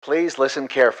Please listen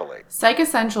carefully. Psych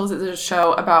Essentials is a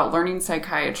show about learning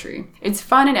psychiatry. It's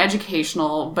fun and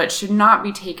educational, but should not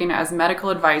be taken as medical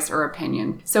advice or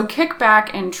opinion. So kick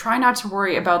back and try not to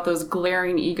worry about those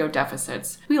glaring ego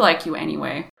deficits. We like you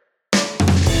anyway.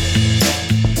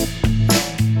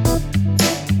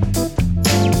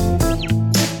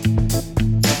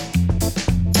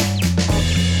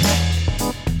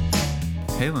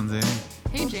 Hey, Lindsay.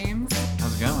 Hey, James.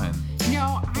 How's it going?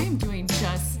 No, I am doing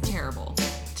just terrible.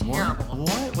 Terrible.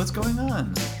 What? What's going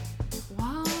on?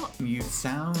 Well, You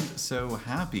sound so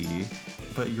happy,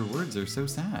 but your words are so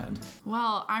sad.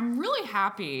 I'm really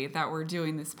happy that we're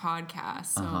doing this podcast,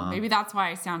 so maybe that's why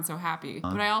I sound so happy.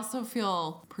 But I also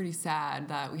feel pretty sad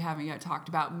that we haven't yet talked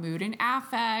about mood and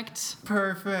affect.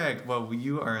 Perfect. Well,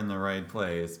 you are in the right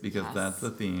place because Yes. that's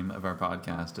the theme of our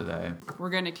podcast today. We're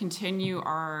going to continue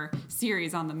our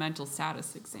series on the mental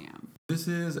status exam. This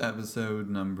is episode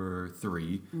number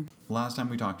 3. Last time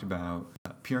we talked about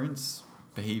appearance,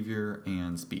 behavior,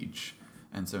 and speech.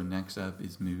 And so next up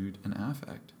is mood and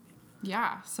affect.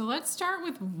 Yeah, so let's start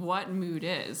with what mood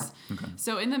is. Okay.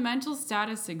 So in the mental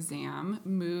status exam,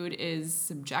 mood is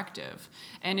subjective,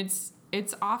 and it's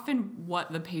often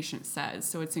what the patient says,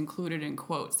 so it's included in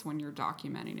quotes when you're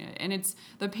documenting it. And it's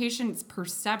the patient's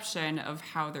perception of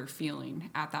how they're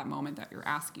feeling at that moment that you're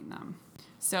asking them.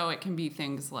 So it can be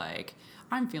things like,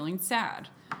 I'm feeling sad,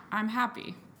 I'm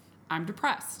happy, I'm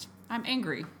depressed, I'm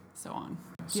angry, so on.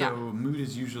 So mood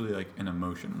is usually like an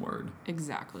emotion word.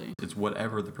 Exactly. It's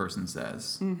whatever the person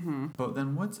says. Mm-hmm. But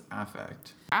then what's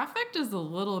affect? Affect is a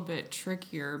little bit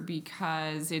trickier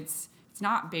because it's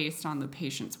not based on the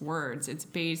patient's words. It's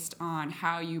based on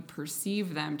how you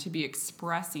perceive them to be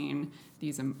expressing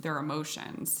their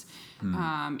emotions.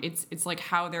 It's like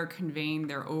how they're conveying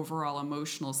their overall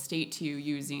emotional state to you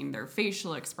using their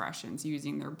facial expressions,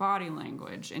 using their body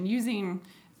language, and using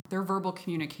their verbal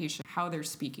communication, how they're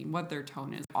speaking, what their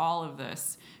tone is. All of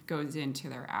this goes into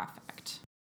their affect.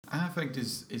 Affect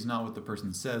is not what the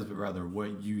person says, but rather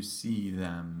what you see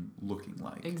them looking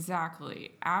like.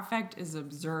 Exactly. Affect is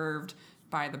observed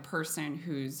by the person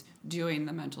who's doing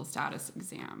the mental status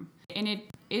exam. And it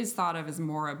is thought of as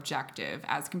more objective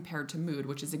as compared to mood,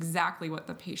 which is exactly what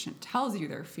the patient tells you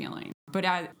they're feeling. But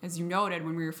as you noted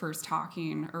when we were first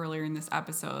talking earlier in this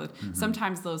episode,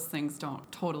 sometimes those things don't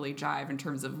totally jive in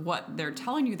terms of what they're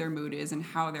telling you their mood is and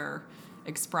how they're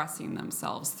expressing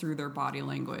themselves through their body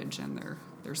language and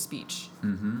their speech.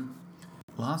 Mm-hmm.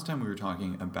 Last time we were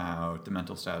talking about the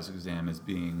mental status exam as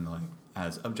being like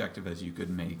as objective as you could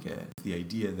make it. The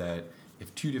idea that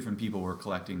if two different people were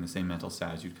collecting the same mental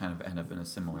status, you'd kind of end up in a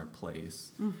similar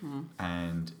place. Mm-hmm.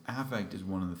 And affect is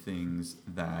one of the things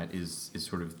that is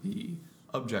sort of the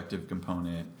objective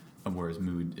component, whereas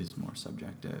mood is more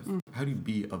subjective. How do you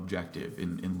be objective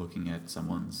in looking at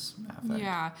someone's affect?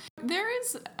 Yeah, there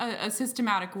is a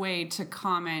systematic way to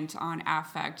comment on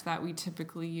affect that we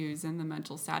typically use in the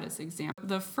mental status exam.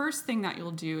 The first thing that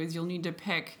you'll do is you'll need to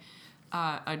pick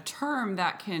a term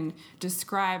that can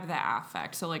describe the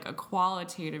affect, so like a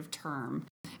qualitative term.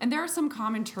 And there are some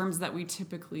common terms that we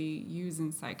typically use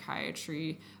in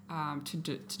psychiatry to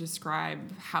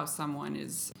describe how someone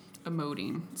is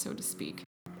emoting, so to speak.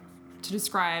 To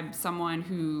describe someone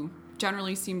who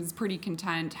generally seems pretty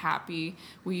content, happy,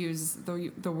 we use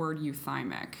the word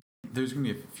euthymic. There's going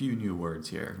to be a few new words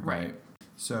here, right?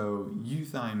 So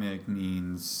euthymic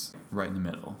means right in the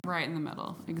middle. Right in the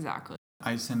middle, exactly.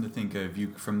 I tend to think of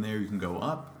you from there you can go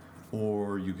up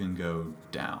or you can go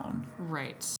down.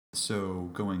 Right. So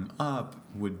going up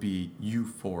would be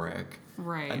euphoric.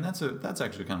 Right. And that's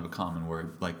actually kind of a common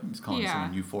word, like calling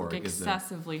someone euphoric. Like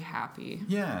excessively happy.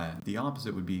 Yeah. The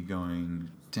opposite would be going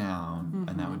down,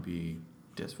 and that would be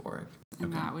dysphoric.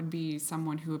 And that would be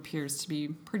someone who appears to be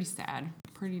pretty sad,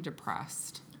 pretty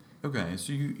depressed. Okay,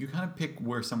 so you kind of pick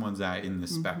where someone's at in the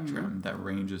spectrum that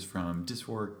ranges from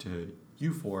dysphoric to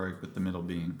euphoric, with the middle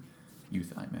being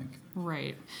euthymic.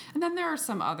 Right. And then there are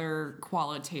some other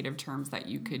qualitative terms that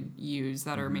you could use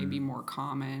that are maybe more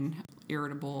common: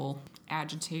 irritable,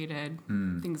 agitated,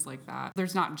 things like that.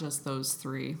 There's not just those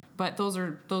three, but those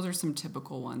are some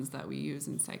typical ones that we use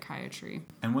in psychiatry.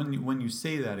 And when you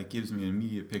say that, it gives me an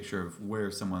immediate picture of where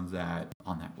someone's at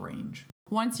on that range.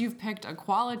 Once you've picked a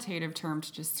qualitative term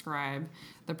to describe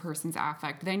the person's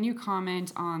affect, then you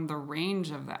comment on the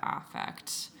range of the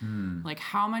affect. Like,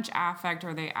 how much affect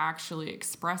are they actually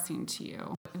expressing to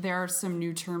you? There are some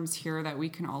new terms here that we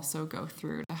can also go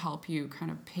through to help you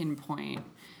kind of pinpoint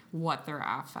what their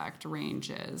affect range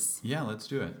is. Yeah, let's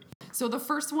do it. So the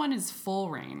first one is full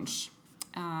range.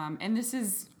 And this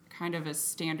is kind of a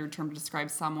standard term to describe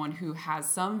someone who has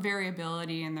some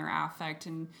variability in their affect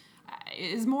and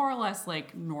is more or less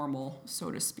like normal,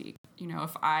 so to speak. You know,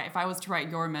 if I was to write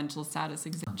your mental status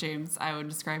exam, James, I would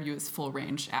describe you as full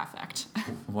range affect.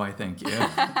 Why, thank you.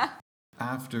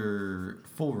 After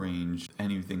full range,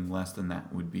 anything less than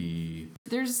that would be...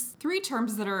 There's 3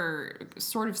 terms that are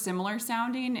sort of similar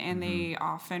sounding, and they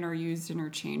often are used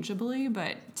interchangeably,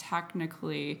 but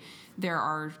technically there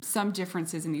are some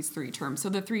differences in these 3 terms. So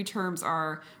the 3 terms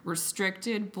are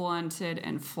restricted, blunted,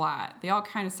 and flat. They all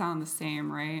kind of sound the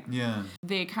same, right? Yeah.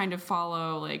 They kind of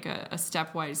follow like a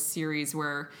stepwise series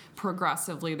where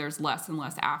progressively there's less and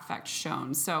less affect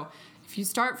shown. So if you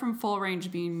start from full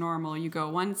range being normal, you go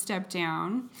 1 step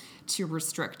down to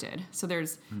restricted. So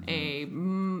there's a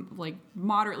like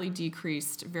moderately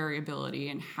decreased variability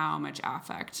in how much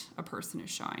affect a person is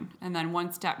showing. And then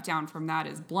 1 step down from that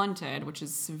is blunted, which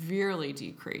is severely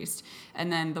decreased. And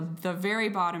then the very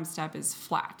bottom step is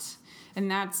flat.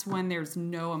 And that's when there's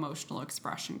no emotional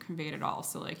expression conveyed at all.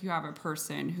 So like you have a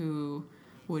person who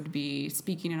would be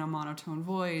speaking in a monotone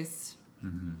voice,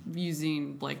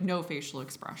 using like no facial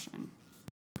expression.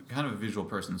 Kind of a visual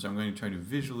person, so I'm going to try to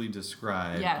visually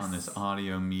describe on this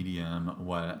audio medium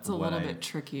It's a little bit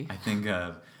tricky. I think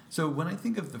of. So when I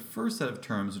think of the first set of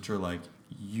terms, which are like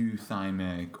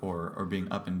euthymic or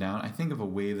being up and down, I think of a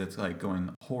wave that's like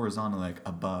going horizontally, like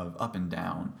above, up and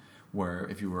down, where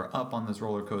if you were up on this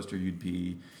roller coaster, you'd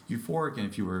be euphoric, and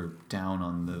if you were down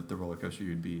on the roller coaster,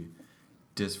 you'd be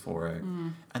dysphoric.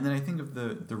 And then I think of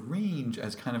the range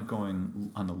as kind of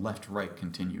going on the left-right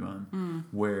continuum,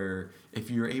 where if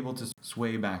you're able to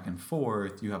sway back and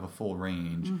forth, you have a full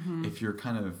range. If you're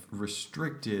kind of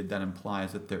restricted, that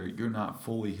implies that you're not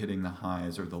fully hitting the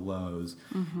highs or the lows.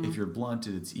 If you're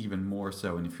blunted, it's even more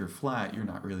so. And if you're flat, you're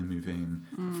not really moving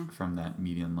from that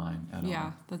median line at all.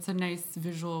 Yeah, that's a nice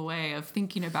visual way of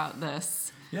thinking about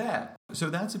this. Yeah. So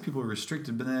that's if people are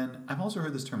restricted, but then I've also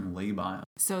heard this term labile.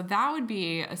 So that would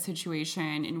be a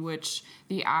situation in which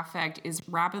the affect is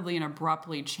rapidly and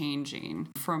abruptly changing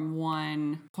from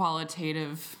one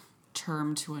qualitative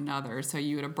term to another. So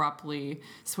you would abruptly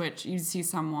switch. You'd see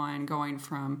someone going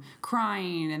from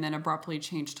crying and then abruptly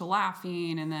change to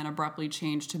laughing and then abruptly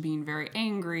change to being very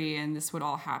angry. And this would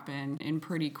all happen in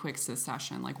pretty quick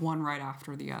succession, like one right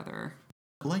after the other.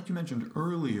 Like you mentioned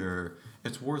earlier,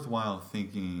 it's worthwhile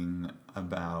thinking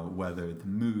about whether the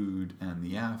mood and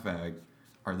the affect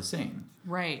are the same.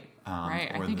 Right,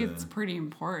 right. I think it's pretty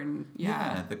important.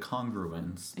 Yeah, the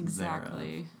congruence.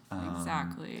 Exactly,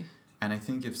 exactly. And I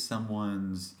think if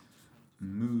someone's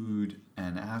mood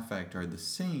and affect are the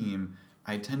same,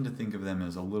 I tend to think of them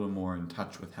as a little more in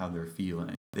touch with how they're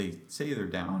feeling. They say they're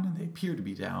down and they appear to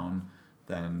be down,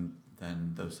 then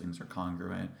those things are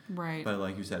congruent. Right. But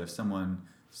like you said, if someone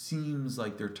seems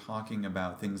like they're talking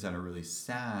about things that are really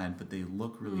sad, but they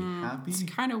look really happy. It's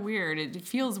kind of weird. It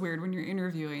feels weird when you're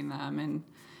interviewing them,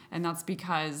 and that's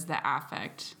because the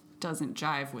affect doesn't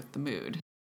jive with the mood.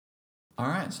 All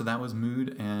right, so that was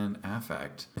mood and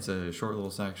affect. It's a short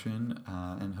little section,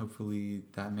 and hopefully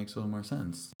that makes a little more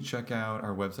sense. Check out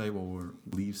our website. We'll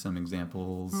leave some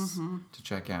examples to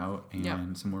check out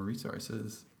and some more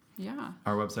resources. Yeah.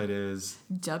 Our website is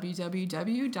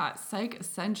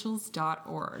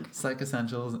www.psychessentials.org.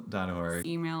 Psychessentials.org.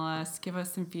 Email us, give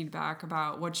us some feedback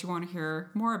about what you want to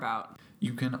hear more about.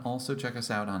 You can also check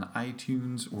us out on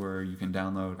iTunes, where you can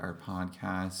download our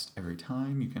podcast every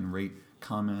time. You can rate,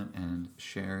 comment, and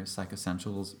share Psych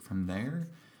Essentials from there.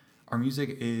 Our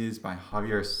music is by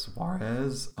Javier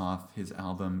Suarez off his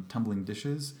album Tumbling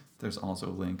Dishes. There's also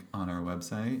a link on our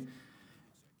website.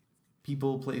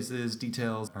 People, places,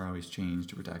 details are always changed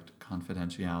to protect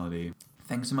confidentiality.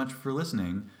 Thanks so much for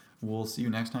listening. We'll see you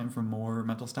next time for more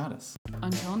Mental Status.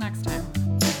 Until next time.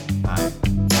 Bye.